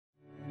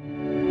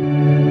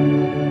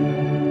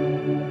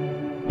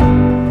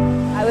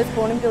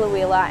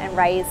and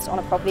raised on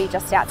a property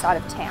just outside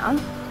of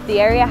town. The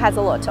area has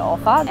a lot to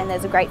offer and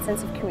there's a great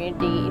sense of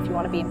community if you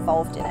want to be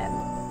involved in it.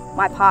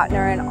 My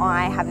partner and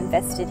I have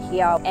invested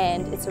here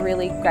and it's a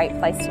really great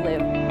place to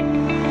live.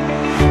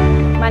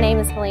 My name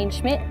is Helene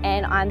Schmidt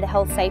and I'm the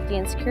Health, Safety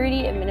and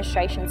Security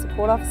Administration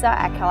Support Officer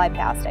at Callide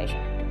Power Station.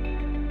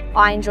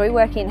 I enjoy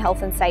working in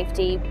health and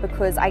safety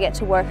because I get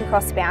to work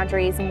across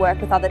boundaries and work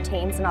with other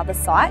teams and other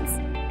sites.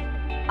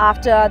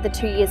 After the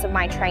 2 years of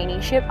my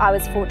traineeship, I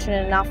was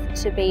fortunate enough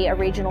to be a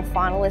regional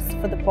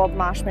finalist for the Bob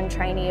Marshman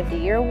Trainee of the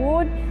Year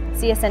Award.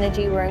 CS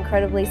Energy were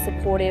incredibly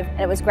supportive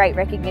and it was great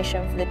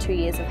recognition for the 2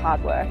 years of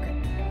hard work.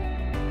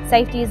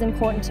 Safety is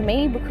important to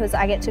me because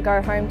I get to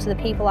go home to the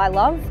people I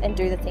love and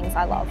do the things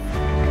I love.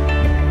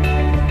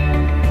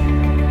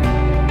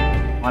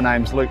 My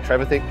name's Luke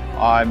Trevethick.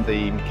 I'm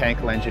the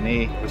mechanical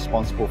engineer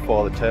responsible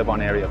for the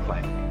turbine area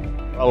plant.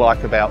 What I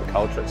like about the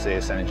culture at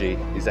CS Energy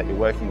is that you're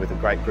working with a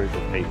great group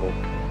of people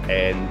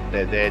and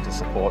they're there to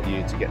support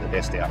you to get the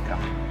best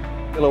outcome.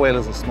 Biloela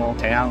is a small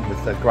town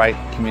with a great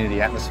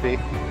community atmosphere.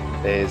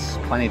 There's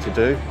plenty to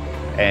do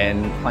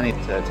and plenty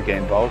to get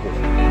involved with.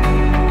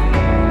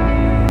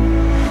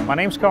 My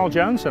name's Carl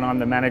Jones and I'm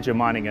the Manager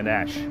Mining and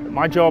Ash.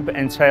 My job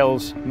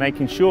entails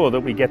making sure that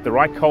we get the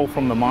right coal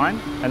from the mine,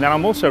 and then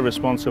I'm also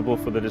responsible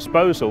for the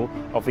disposal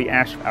of the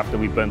ash after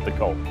we burnt the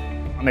coal.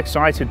 I'm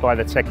excited by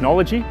the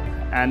technology,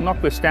 and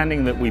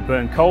notwithstanding that we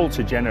burn coal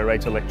to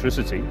generate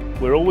electricity,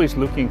 we're always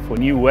looking for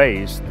new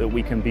ways that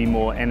we can be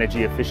more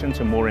energy efficient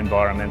and more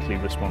environmentally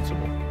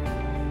responsible.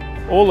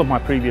 All of my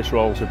previous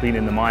roles have been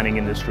in the mining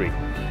industry,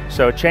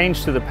 so a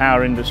change to the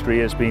power industry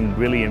has been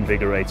really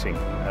invigorating.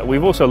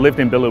 We've also lived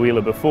in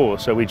Biloela before,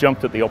 so we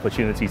jumped at the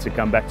opportunity to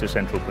come back to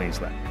Central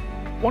Queensland.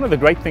 One of the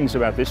great things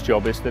about this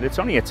job is that it's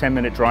only a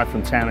 10-minute drive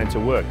from town into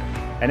work,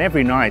 and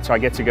every night I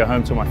get to go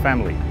home to my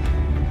family.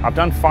 I've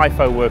done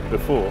FIFO work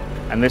before,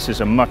 and this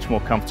is a much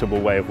more comfortable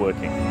way of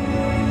working.